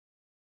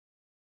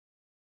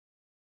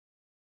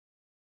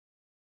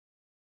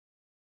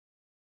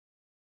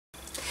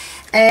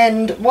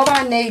And what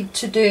I need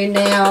to do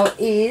now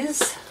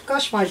is,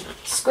 gosh, my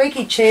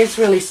squeaky chair's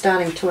really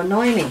starting to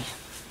annoy me.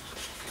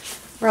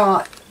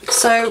 Right,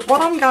 so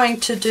what I'm going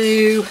to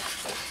do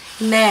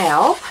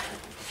now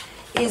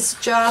is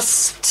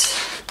just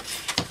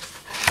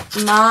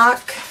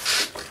mark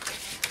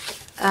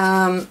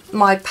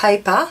my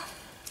paper,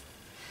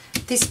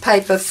 this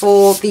paper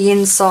for the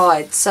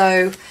inside.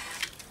 So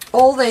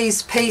all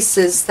these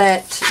pieces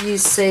that you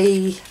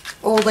see,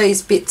 all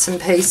these bits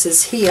and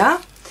pieces here,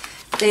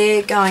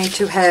 they're going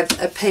to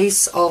have a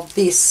piece of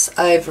this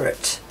over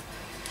it.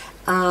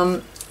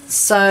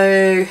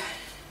 So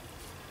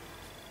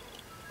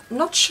I'm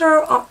not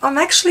sure, I'm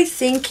actually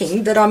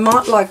thinking that I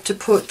might like to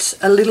put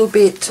a little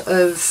bit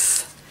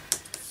of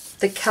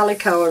the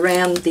calico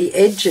around the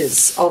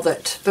edges of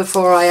it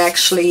before I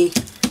actually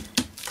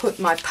put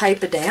my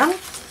paper down.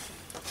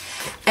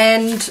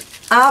 And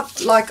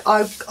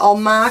I'll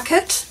mark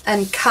it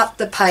and cut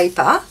the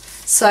paper,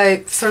 so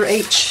for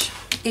each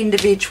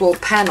individual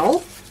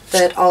panel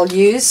that I'll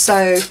use.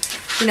 So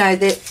you know,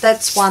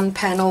 that's one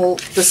panel,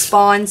 the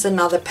spine's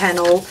another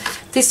panel,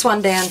 this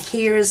one down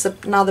here is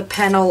another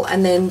panel,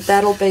 and then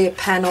that'll be a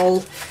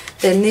panel,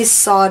 then this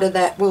side of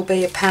that will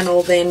be a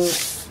panel, then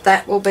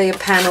that will be a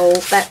panel,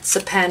 that's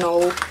a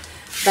panel,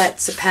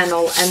 that's a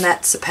panel, and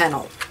that's a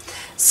panel.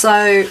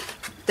 So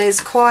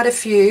there's quite a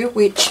few,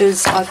 which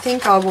is, I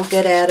think I will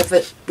get out of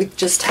it with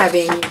just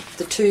having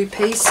the two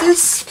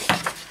pieces.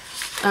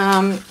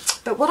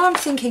 But what I'm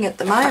thinking at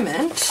the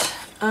moment,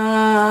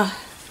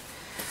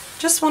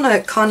 just want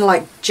to kind of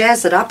like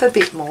jazz it up a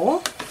bit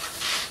more.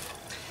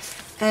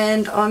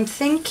 And I'm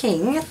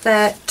thinking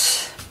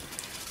that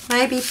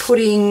maybe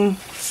putting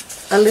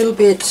a little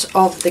bit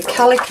of the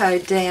calico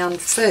down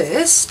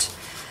first,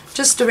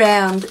 just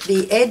around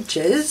the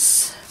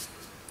edges,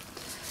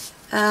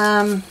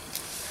 might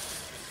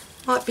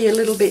be a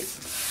little bit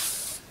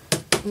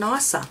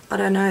nicer. I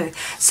don't know.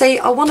 See,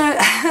 I want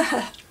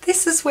to,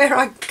 this is where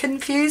I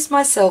confuse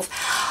myself.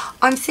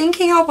 I'm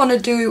thinking I want to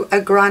do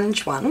a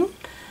grunge one,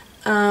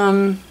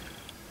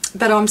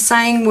 but I'm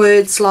saying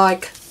words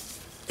like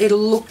it'll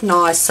look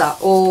nicer,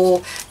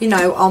 or, you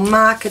know, I'll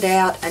mark it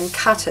out and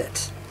cut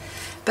it.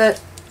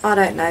 But I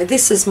don't know,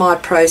 this is my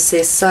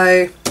process,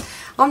 so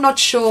I'm not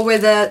sure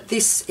whether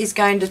this is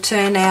going to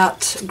turn out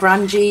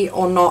grungy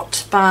or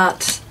not,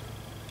 but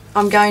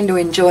I'm going to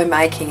enjoy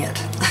making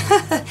it.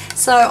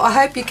 So I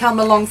hope you come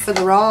along for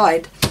the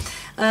ride.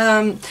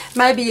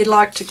 Maybe you'd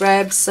like to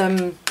grab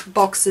some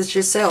boxes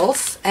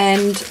yourself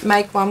and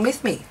make one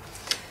with me.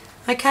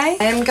 Okay,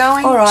 I'm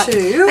going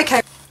to...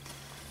 Okay,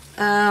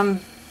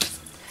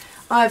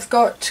 I've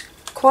got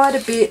quite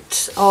a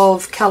bit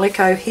of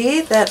calico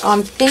here that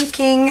I'm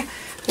thinking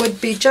would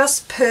be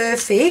just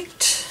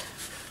perfect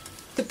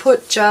to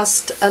put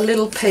just a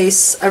little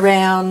piece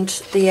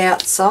around the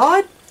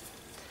outside.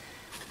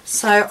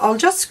 So I'll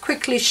just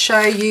quickly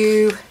show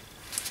you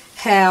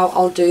how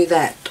I'll do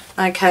that.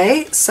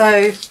 Okay,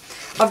 so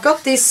I've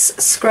got this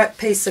scrap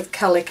piece of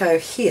calico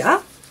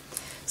here.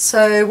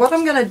 So what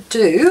I'm going to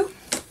do,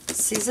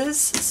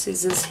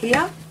 scissors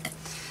here,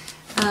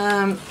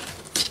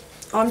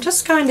 I'm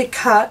just going to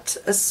cut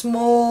a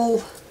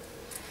small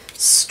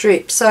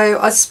strip. So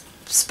I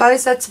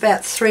suppose that's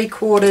about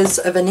 3/4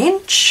 of an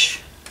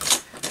inch.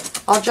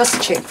 I'll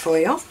just check for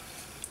you.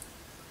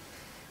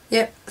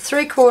 Yep,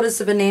 3/4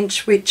 of an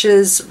inch, which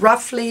is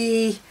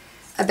roughly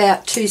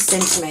about 2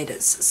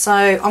 centimetres. So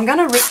I'm going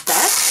to rip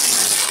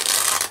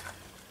that.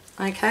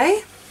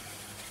 Okay,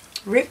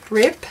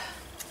 rip.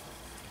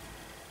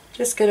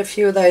 Just get a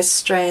few of those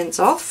strands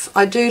off.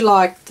 I do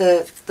like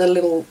the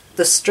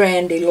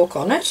strandy look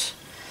on it,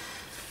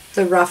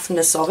 the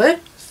roughness of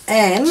it.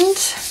 And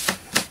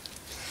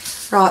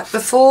right,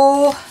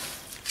 before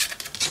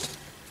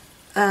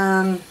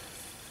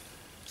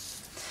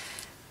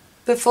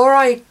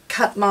I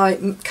cut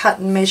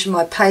and measure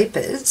my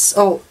papers,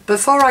 or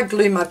before I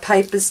glue my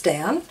papers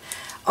down,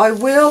 I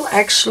will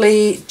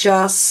actually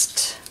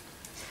just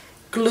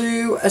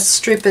glue a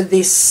strip of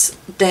this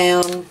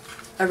down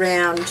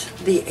around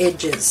the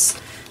edges.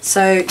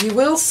 So you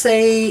will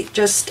see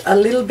just a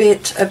little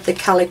bit of the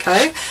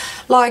calico.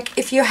 Like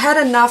if you had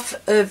enough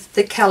of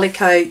the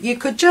calico, you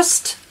could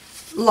just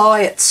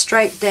lie it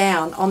straight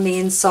down on the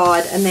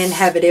inside and then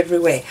have it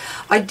everywhere.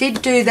 I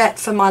did do that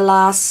for my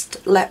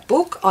last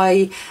lapbook.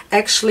 I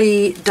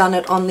actually done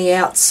it on the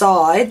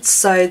outside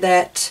so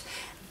that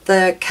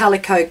the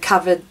calico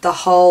covered the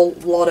whole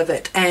lot of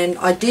it, and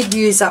I did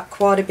use up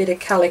quite a bit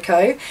of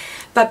calico,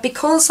 but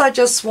because I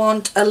just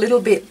want a little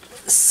bit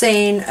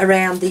seen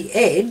around the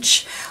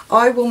edge,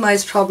 I will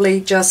most probably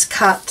just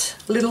cut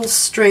little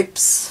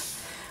strips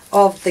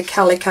of the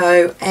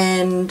calico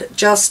and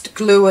just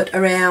glue it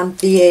around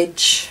the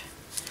edge.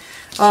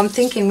 I'm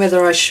thinking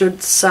whether I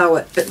should sew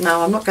it, but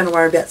no, I'm not going to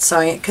worry about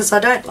sewing it because I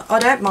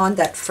don't mind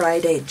that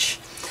frayed edge.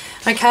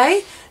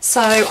 Okay,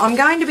 so I'm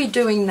going to be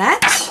doing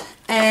that,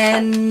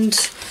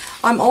 and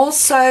I'm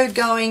also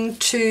going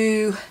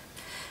to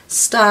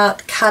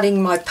start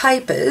cutting my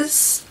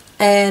papers,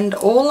 and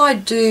all I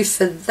do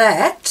for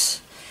that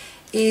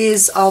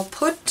is I'll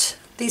put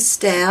this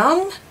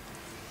down,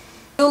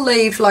 we'll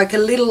leave like a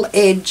little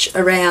edge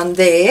around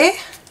there,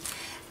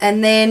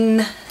 and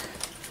then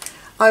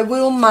I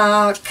will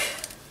mark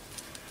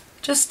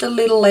just a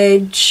little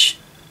edge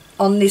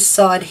on this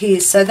side here.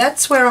 So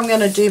that's where I'm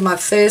going to do my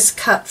first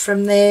cut,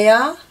 from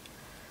there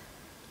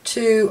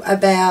to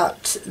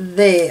about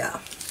there.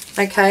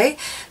 Okay,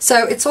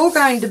 so it's all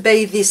going to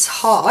be this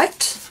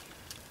height,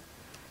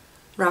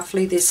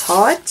 roughly this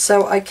height,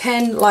 so I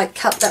can like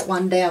cut that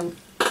one down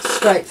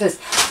straight first.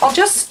 I'll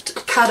just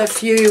cut a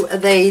few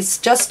of these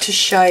just to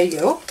show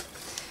you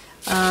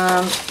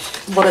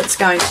what it's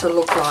going to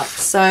look like.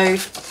 So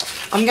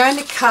I'm going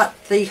to cut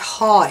the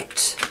height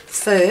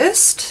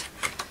first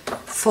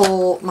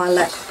for my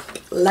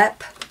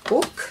lap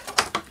book.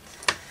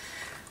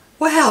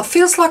 Wow, it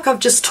feels like I've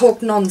just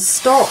talked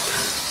non-stop,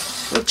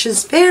 which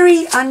is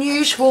very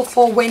unusual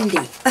for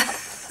Wendy,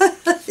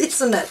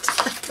 isn't it?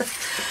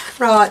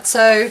 Right,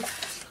 so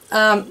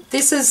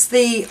this is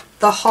the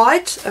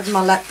height of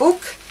my lap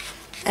book,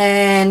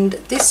 and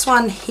this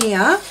one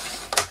here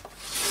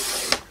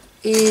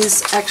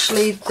is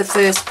actually the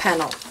first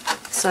panel.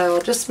 So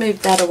I'll just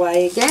move that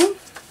away again.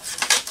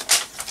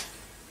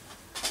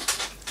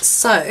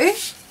 So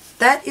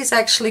that is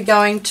actually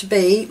going to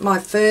be my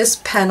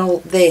first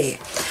panel there.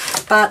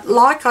 But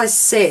like I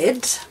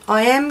said,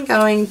 I am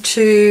going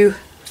to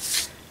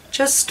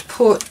just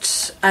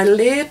put a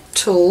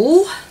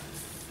little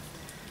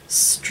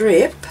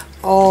strip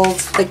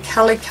of the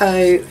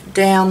calico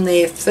down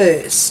there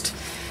first,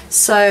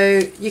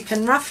 so you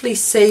can roughly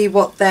see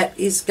what that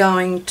is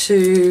going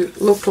to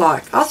look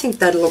like. I think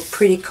that'll look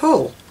pretty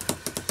cool,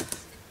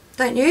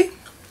 don't you?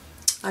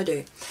 I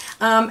do.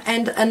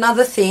 And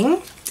another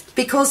thing,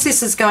 because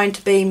this is going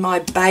to be my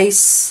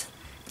base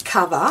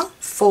cover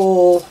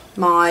for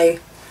my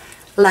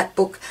lap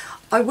book,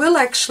 I will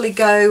actually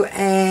go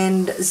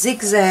and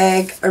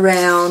zigzag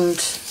around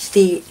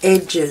the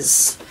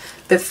edges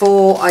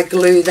before I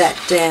glue that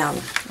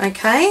down.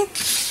 Okay,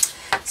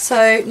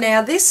 so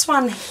now this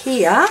one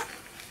here,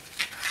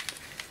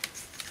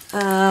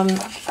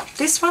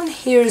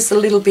 is a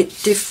little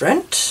bit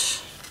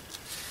different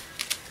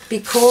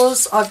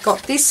because I've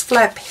got this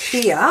flap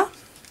here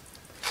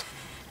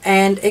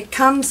and it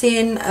comes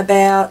in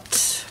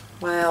about,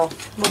 well,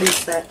 what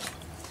is that,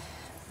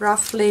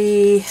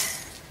 roughly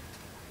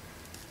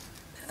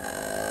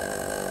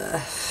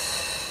a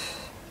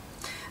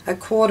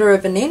 1/4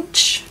 of an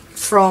inch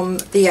from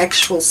the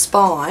actual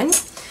spine.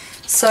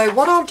 So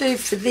what I'll do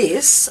for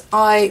this,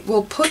 I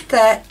will put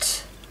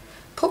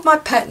my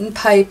pattern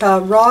paper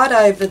right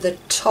over the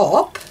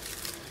top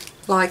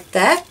like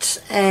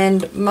that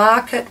and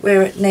mark it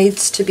where it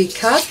needs to be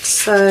cut.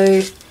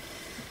 So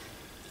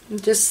I'm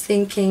just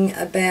thinking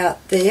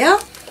about there.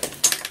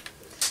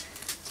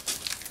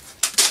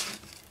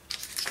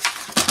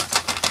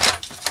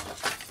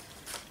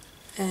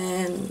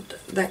 And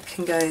that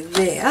can go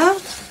there.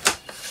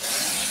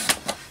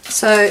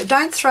 So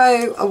don't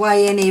throw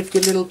away any of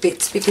your little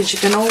bits, because you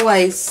can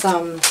always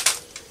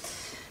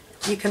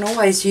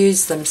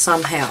use them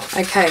somehow.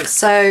 Okay,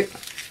 so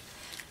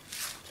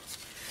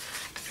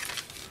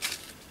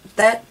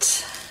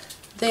that,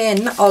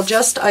 then I'll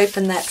just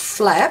open that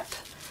flap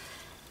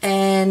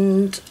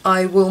and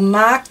I will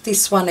mark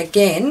this one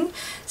again.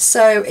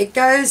 So it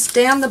goes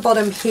down the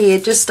bottom here,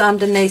 just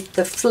underneath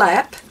the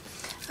flap.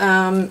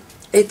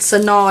 It's a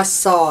nice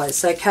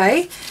size,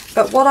 okay?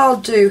 But what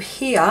I'll do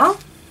here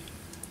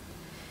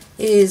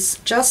is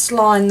just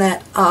line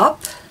that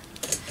up,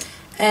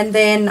 and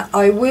then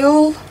I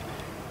will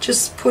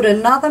just put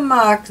another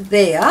mark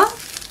there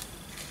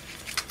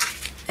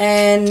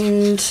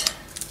and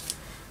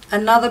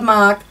another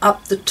mark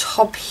up the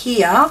top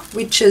here,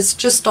 which is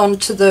just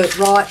onto the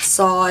right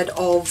side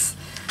of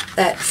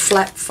that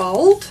flap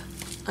fold,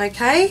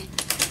 okay?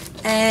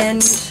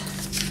 And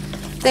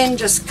then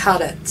just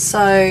cut it.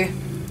 So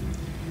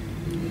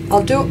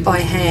I'll do it by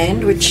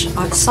hand, which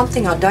is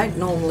something I don't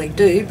normally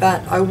do,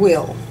 but I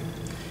will.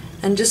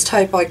 And just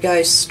hope I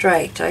go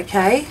straight,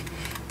 okay?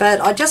 But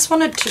I just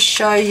wanted to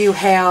show you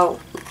how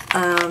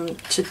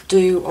to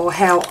do, or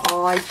how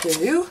I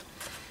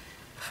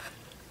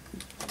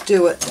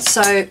do it.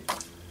 So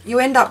you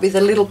end up with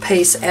a little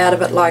piece out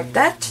of it like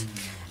that,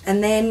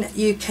 and then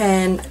you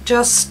can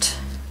just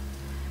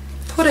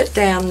put it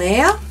down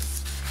there,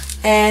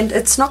 and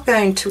it's not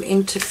going to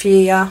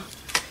interfere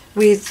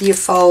with your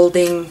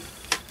folding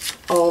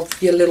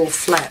of your little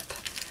flap.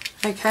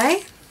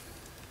 Okay,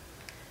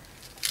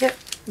 yep,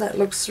 that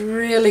looks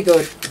really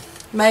good.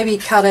 Maybe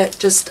cut it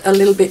just a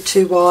little bit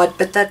too wide,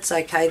 but that's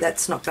okay,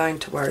 that's not going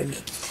to worry me.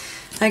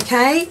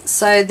 Okay,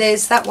 so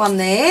there's that one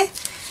there,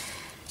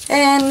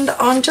 and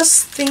I'm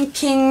just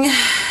thinking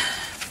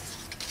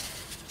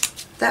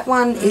that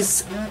one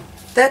is,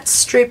 that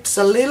strip's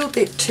a little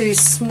bit too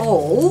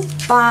small,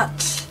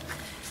 but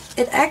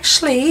it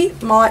actually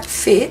might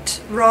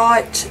fit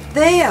right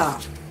there.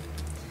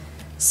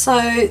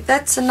 So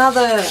that's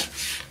another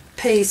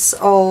piece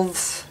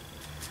of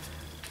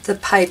the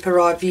paper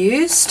I've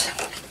used.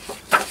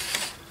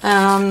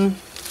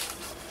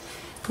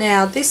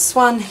 Now this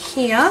one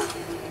here,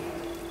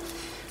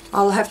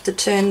 I'll have to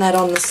turn that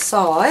on the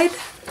side,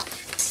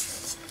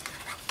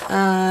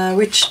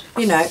 which,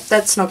 you know,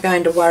 that's not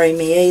going to worry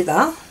me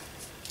either.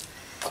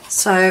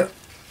 So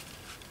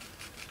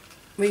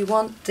we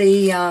want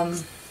the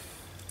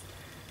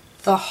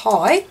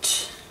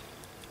height,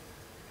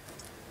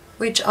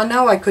 which I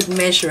know I could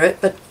measure it,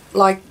 but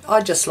like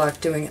I just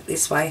like doing it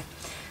this way.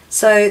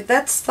 So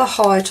that's the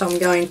height I'm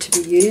going to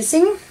be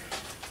using,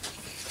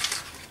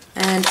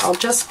 and I'll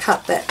just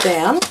cut that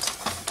down.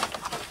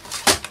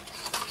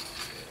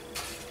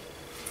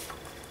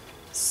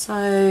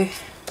 So,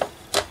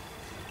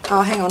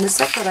 oh, hang on, is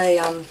that got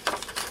a,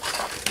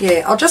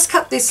 yeah, I'll just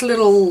cut this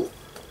little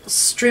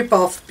strip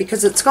off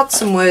because it's got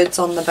some words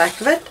on the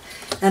back of it,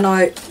 and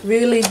I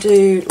really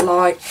do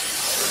like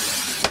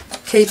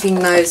keeping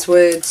those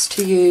words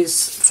to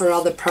use for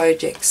other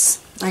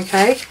projects.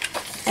 Okay,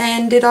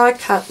 and did I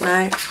cut?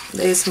 No,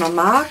 there's my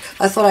mark.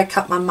 I thought I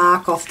cut my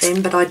mark off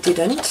then, but I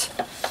didn't.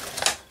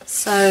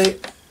 So,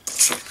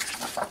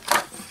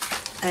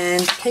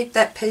 and keep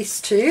that piece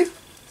too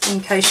in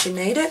case you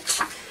need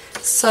it.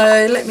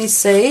 So let me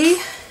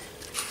see,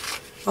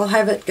 I'll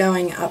have it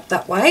going up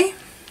that way.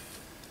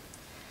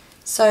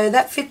 So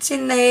that fits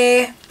in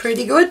there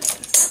pretty good,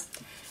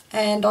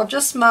 and I'll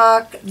just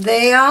mark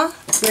there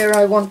where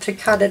I want to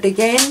cut it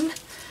again,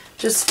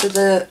 just for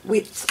the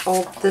width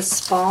of the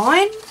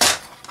spine.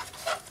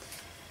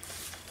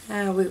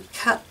 We'll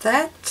cut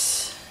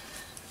that.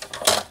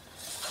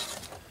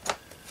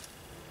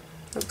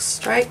 Looks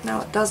straight.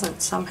 No, it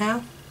doesn't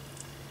somehow.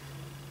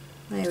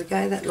 There we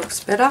go, that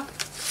looks better.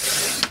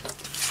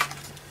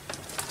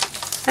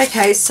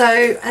 Okay,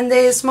 so, and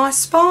there's my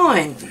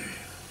spine.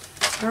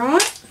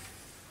 Alright,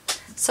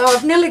 so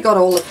I've nearly got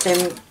all of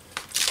them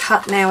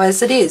cut now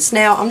as it is.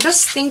 Now I'm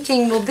just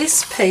thinking, will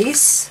this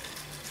piece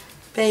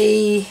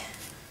be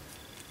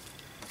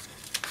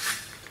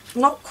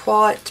not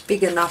quite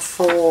big enough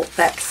for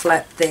that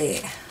flap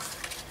there?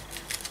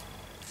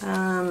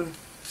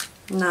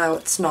 No,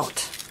 it's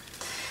not.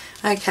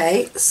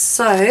 Okay,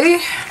 so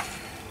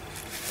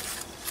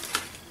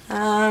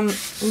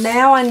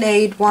now I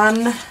need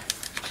one.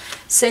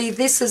 See,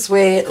 this is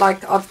where,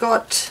 like, I've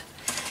got,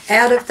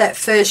 out of that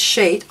first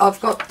sheet,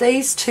 I've got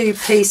these two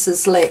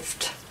pieces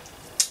left,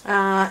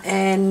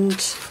 and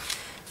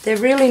they're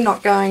really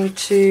not going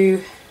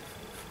to,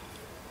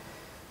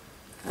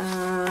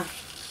 no,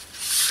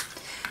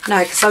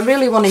 because I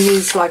really want to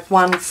use like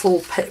one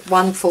full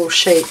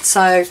sheet.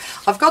 So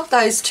I've got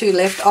those two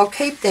left. I'll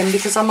keep them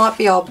because I might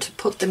be able to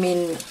put them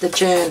in the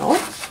journal,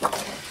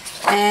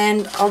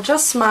 and I'll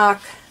just mark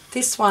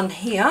this one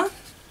here.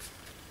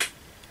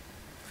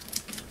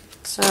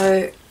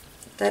 So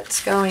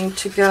that's going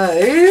to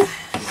go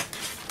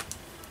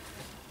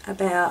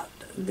about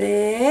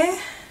there,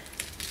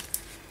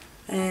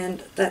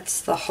 and that's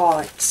the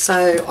height.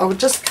 So I'll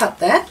just cut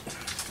that.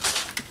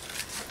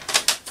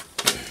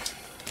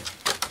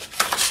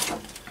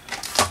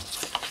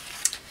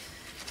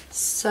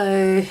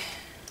 So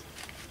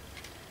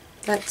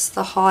that's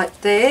the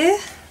height there.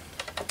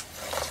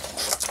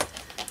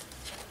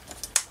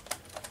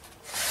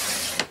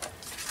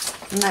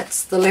 And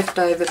that's the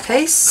leftover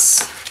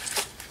piece.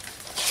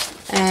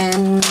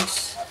 And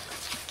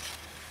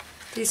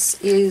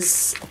this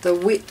is the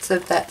width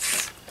of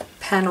that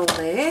panel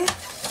there.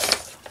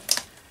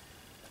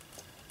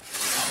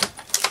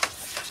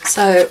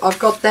 So I've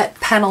got that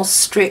panel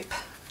strip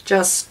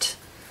just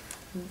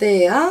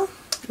there,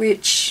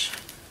 which,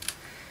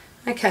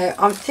 okay,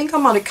 I think I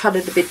might have cut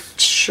it a bit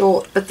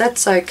short, but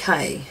that's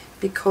okay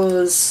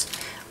because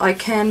I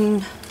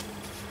can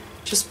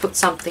just put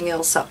something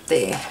else up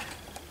there.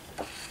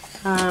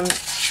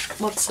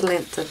 What's the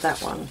length of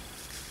that one?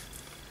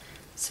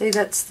 See,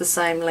 that's the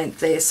same length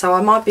there, so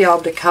I might be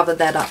able to cover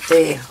that up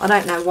there. I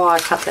don't know why I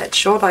cut that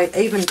short. I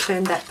even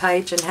turned that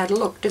page and had a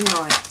look, didn't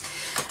I?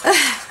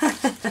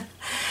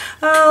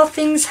 Oh,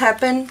 things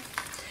happen.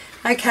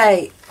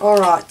 Okay,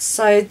 alright,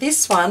 so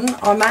this one,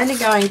 I'm only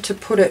going to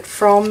put it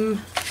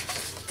from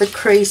the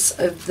crease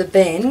of the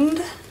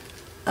bend,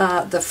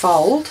 the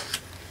fold.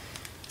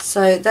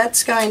 So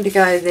that's going to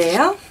go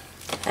there,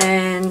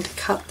 and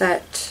cut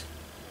that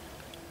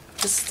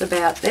just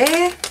about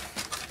there.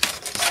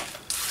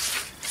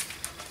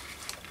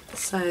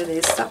 So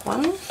there's that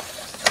one.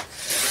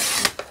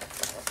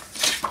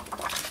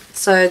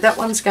 So that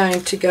one's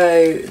going to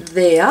go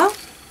there,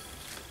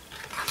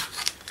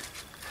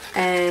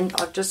 and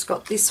I've just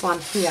got this one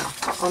here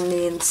on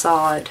the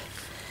inside,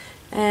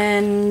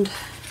 and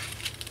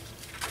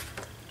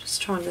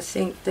just trying to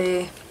think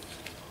there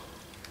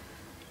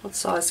what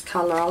size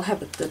colour. I'll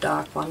have it the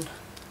dark one.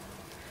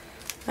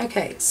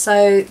 Okay,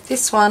 so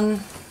this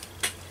one,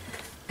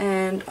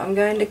 and I'm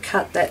going to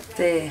cut that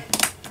there.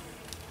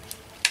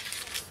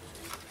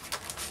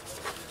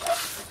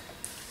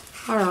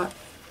 Alright,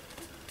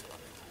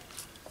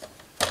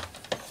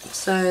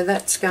 so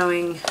that's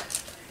going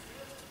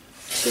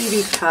to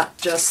be cut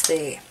just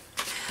there.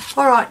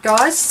 Alright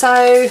guys,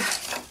 so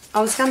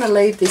I was going to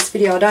leave this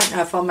video. I don't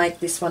know if I'll make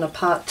this one a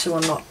part 2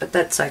 or not, but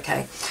that's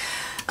okay.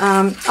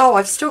 Oh,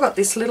 I've still got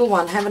this little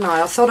one, haven't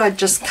I? I thought I'd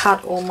just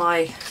cut all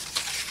my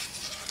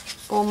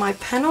all my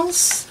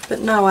panels, but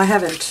no, I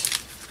haven't.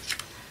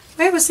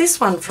 Where was this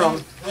one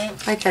from?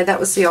 Okay, that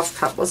was the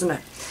offcut, wasn't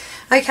it?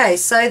 Okay,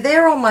 so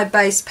they're all my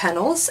base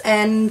panels,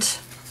 and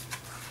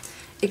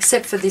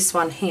except for this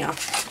one here.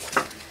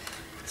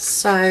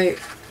 So,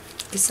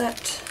 is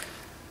that...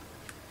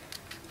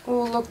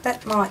 Oh, look,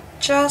 that might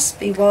just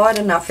be wide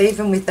enough,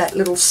 even with that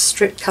little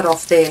strip cut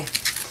off there.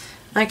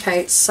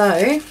 Okay,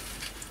 so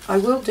I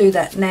will do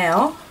that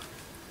now.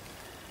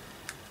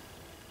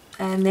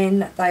 And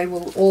then they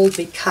will all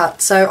be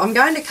cut. So I'm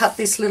going to cut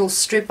this little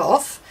strip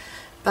off,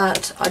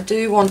 but I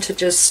do want to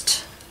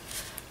just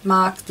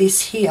mark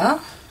this here.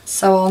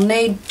 So I'll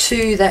need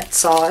 2 that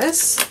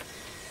size.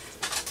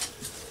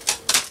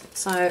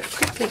 So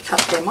quickly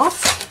cut them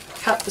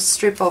off. Cut the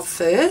strip off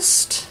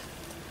first.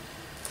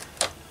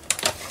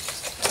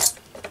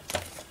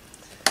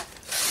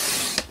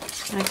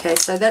 Okay,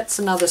 so that's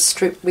another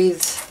strip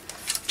with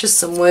just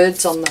some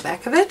words on the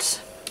back of it.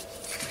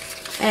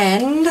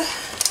 And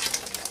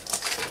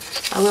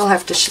I will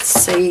have to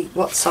see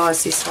what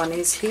size this one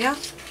is here.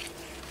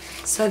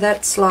 So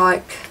that's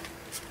like,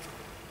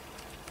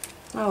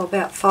 oh,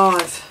 about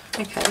 5.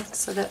 Okay,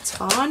 so that's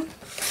fine.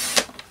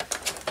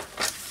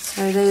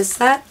 So there's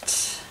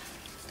that.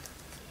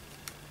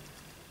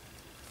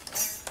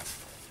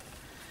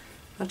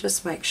 I'll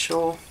just make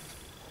sure.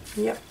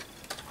 Yep.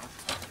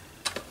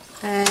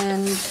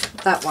 And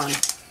that one.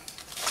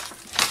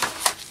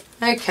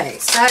 Okay,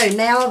 so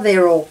now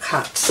they're all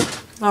cut.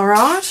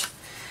 Alright.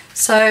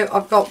 So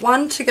I've got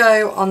 1 to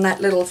go on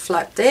that little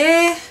flap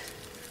there,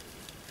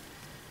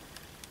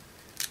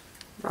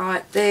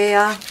 right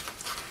there,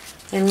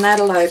 then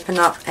that'll open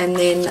up, and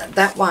then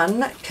that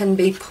one can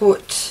be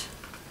put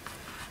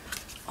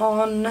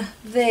on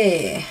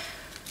there,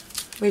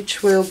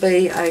 which will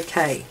be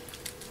okay.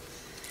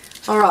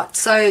 Alright,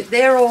 so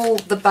they're all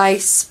the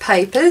base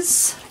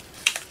papers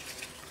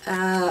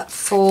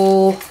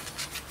for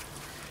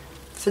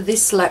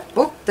this lap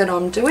book that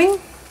I'm doing.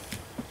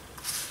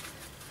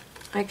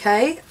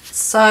 Okay,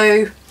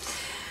 so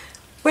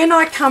when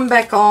I come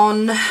back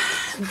on,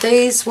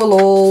 these will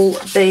all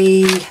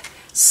be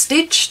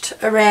stitched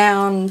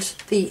around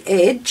the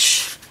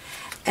edge,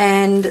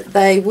 and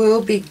they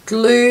will be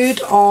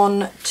glued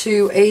on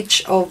to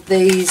each of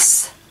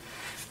these.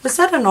 Was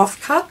that an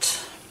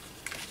offcut?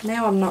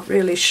 Now I'm not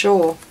really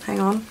sure.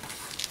 Hang on.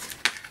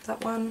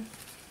 That one.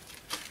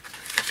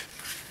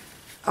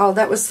 Oh,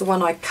 that was the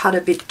one I cut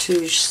a bit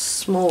too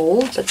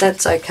small, but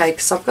that's okay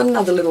because I've got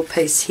another little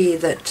piece here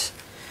that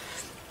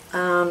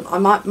I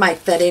might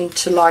make that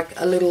into like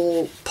a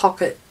little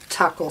pocket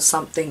tuck or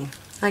something.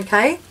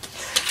 Okay,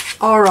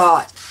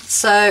 alright,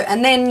 so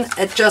and then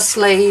it just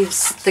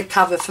leaves the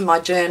cover for my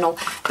journal,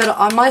 but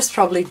I most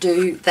probably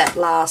do that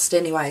last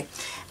anyway.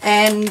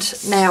 And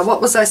now,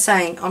 what was I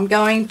saying? I'm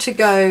going to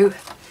go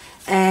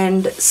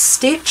and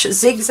stitch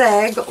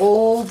zigzag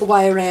all the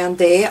way around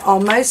there. I'll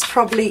most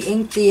probably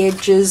ink the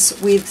edges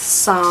with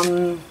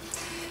some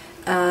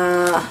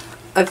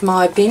of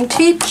my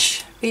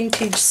vintage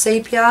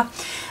sepia,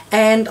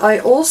 and I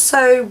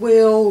also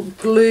will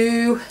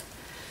glue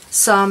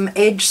some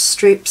edge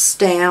strips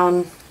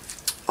down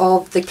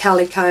of the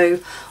calico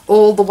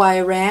all the way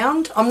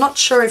around. I'm not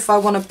sure if I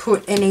want to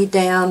put any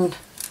down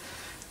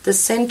the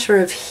center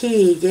of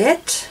here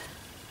yet,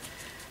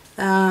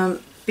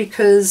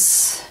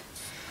 because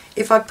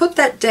if I put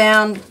that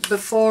down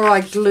before I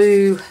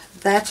glue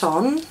that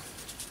on,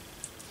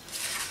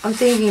 I'm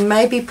thinking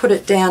maybe put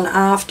it down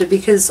after,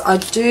 because I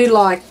do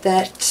like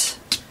that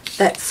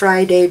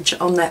frayed edge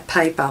on that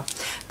paper,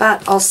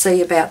 but I'll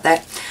see about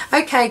that.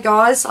 Okay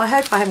guys, I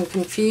hope I haven't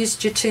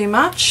confused you too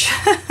much,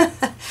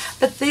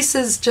 but this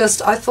is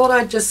just, I thought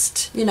I'd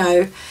just, you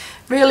know,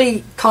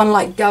 really kind of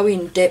like go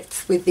in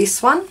depth with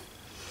this one,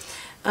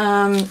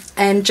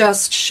 and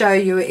just show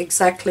you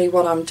exactly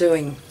what I'm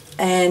doing.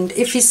 And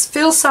if you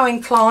feel so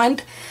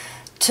inclined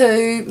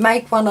to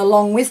make one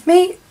along with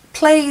me,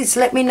 please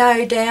let me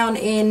know down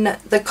in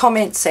the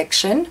comment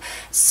section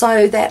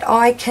so that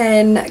I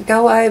can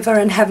go over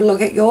and have a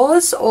look at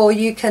yours, or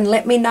you can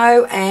let me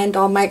know and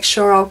I'll make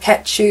sure I'll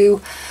catch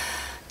you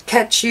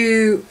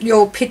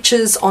your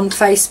pictures on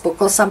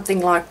Facebook or something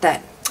like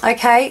that.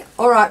 Okay,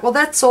 alright, well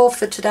that's all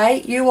for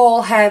today. You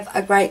all have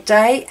a great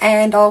day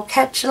and I'll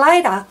catch you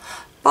later.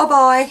 Bye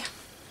bye.